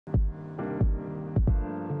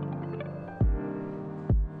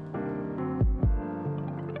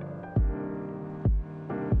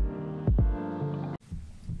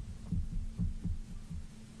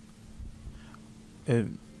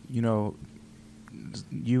And, you know,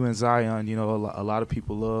 you and Zion, you know, a lot of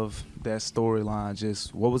people love that storyline.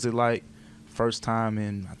 Just what was it like first time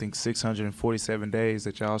in, I think, 647 days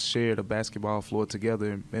that y'all shared a basketball floor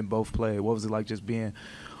together and both played? What was it like just being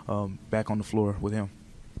back on the floor with him?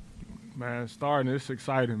 Man, starting, it's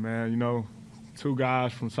exciting, man. You know, two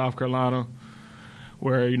guys from South Carolina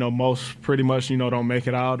where, you know, most pretty much, you know, don't make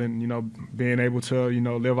it out, and, you know, being able to, you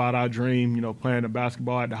know, live out our dream, you know, playing the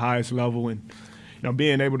basketball at the highest level, and, you know,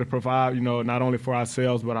 being able to provide, you know, not only for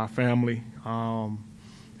ourselves but our family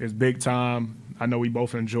is big time. I know we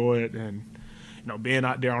both enjoy it, and, you know, being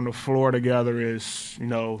out there on the floor together is, you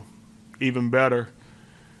know, even better.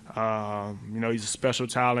 You know, he's a special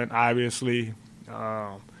talent, obviously.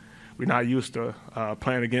 We're not used to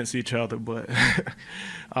playing against each other, but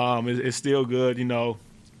it's still good, you know,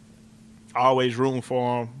 always rooting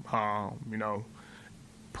for him, you know,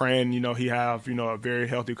 praying, you know, he have, you know, a very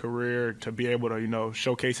healthy career to be able to, you know,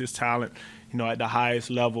 showcase his talent, you know, at the highest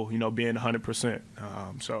level, you know, being 100%.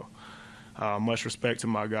 So much respect to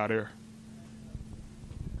my guy there.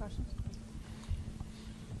 Questions?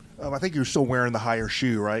 I think you're still wearing the higher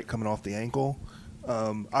shoe, right, coming off the ankle.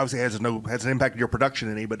 Obviously, hasn't impacted your production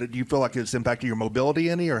any, but do you feel like it's impacted your mobility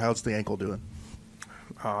any, or how's the ankle doing?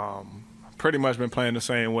 Pretty much been playing the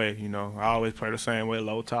same way, you know. I always play the same way,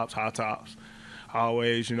 low tops, high tops.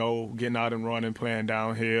 Always, you know, getting out and running, playing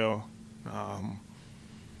downhill.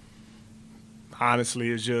 Honestly,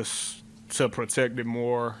 it's just to protect it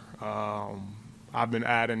more. I've been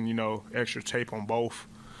adding, you know, extra tape on both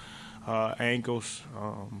ankles.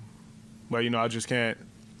 But, you know, I just can't,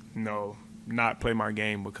 you know, not play my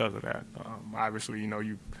game because of that. Obviously, you know,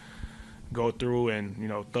 you go through and, you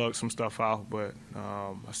know, thug some stuff out, but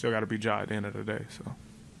I still got to be Jai at the end of the day. So,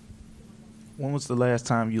 when was the last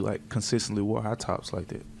time you like consistently wore high tops like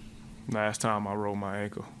that? Last time I rolled my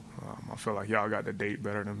ankle. I feel like y'all got the date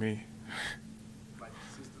better than me. Like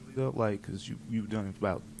consistently though, like, cause you've done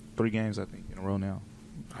about 3 games I think in a row now.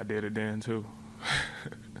 I did it then too.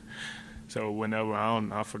 So whenever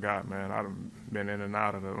I forgot, man. I've been in and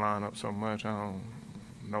out of the lineup so much. I don't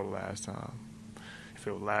know the last time. If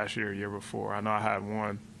it was last year, year before. I know I had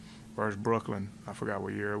one versus Brooklyn. I forgot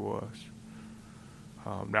what year it was.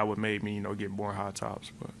 That would make me, you know, get more high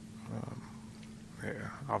tops. But yeah,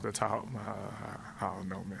 off the top, I don't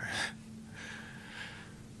know, man.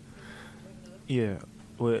 Yeah,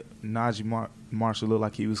 well, Naji Marshall looked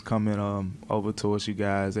like he was coming over towards you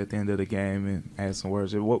guys at the end of the game and had some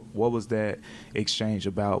words. What was that exchange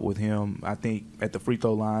about with him? I think at the free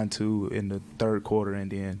throw line too in the third quarter, and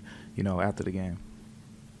then, you know, after the game.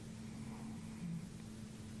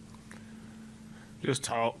 Just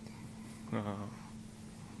talk. I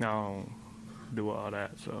don't do all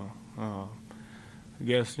that, so I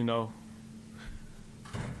guess, you know,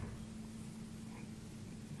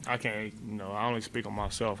 I can't, you know, I only speak on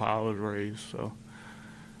myself, how I was raised, so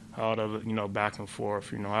all the, you know, back and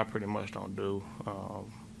forth, you know, I pretty much don't do.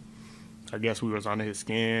 I guess we was under his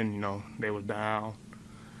skin, you know, they was down.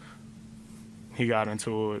 He got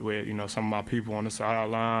into it with, you know, some of my people on the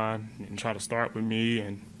sideline and try to start with me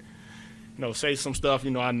and, you know, say some stuff, you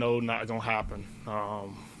know, I know not gonna happen.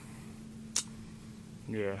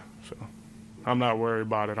 Yeah, so I'm not worried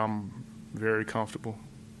about it. I'm very comfortable.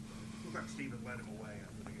 Looks like Steven led him away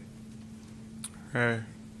after the game. Hey,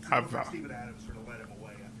 Looks like Steven Adams sort of led him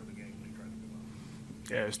away after the game when he tried to go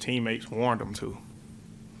out. Yeah, his teammates warned him to.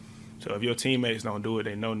 So if your teammates don't do it,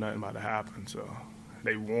 they know nothing about to happen. So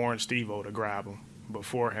they warned Steve-O to grab him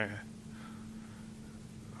beforehand.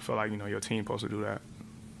 I feel like, you know, your team supposed to do that.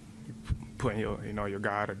 You're putting your, you know, your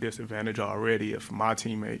guy at a disadvantage already if my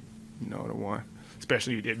teammate, you know, the one,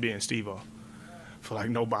 especially it being Steve-O. I feel like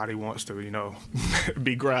nobody wants to, you know,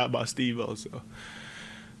 be grabbed by Steve-O. So,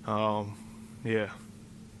 yeah.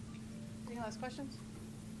 Any last questions?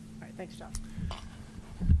 All right, thanks, John.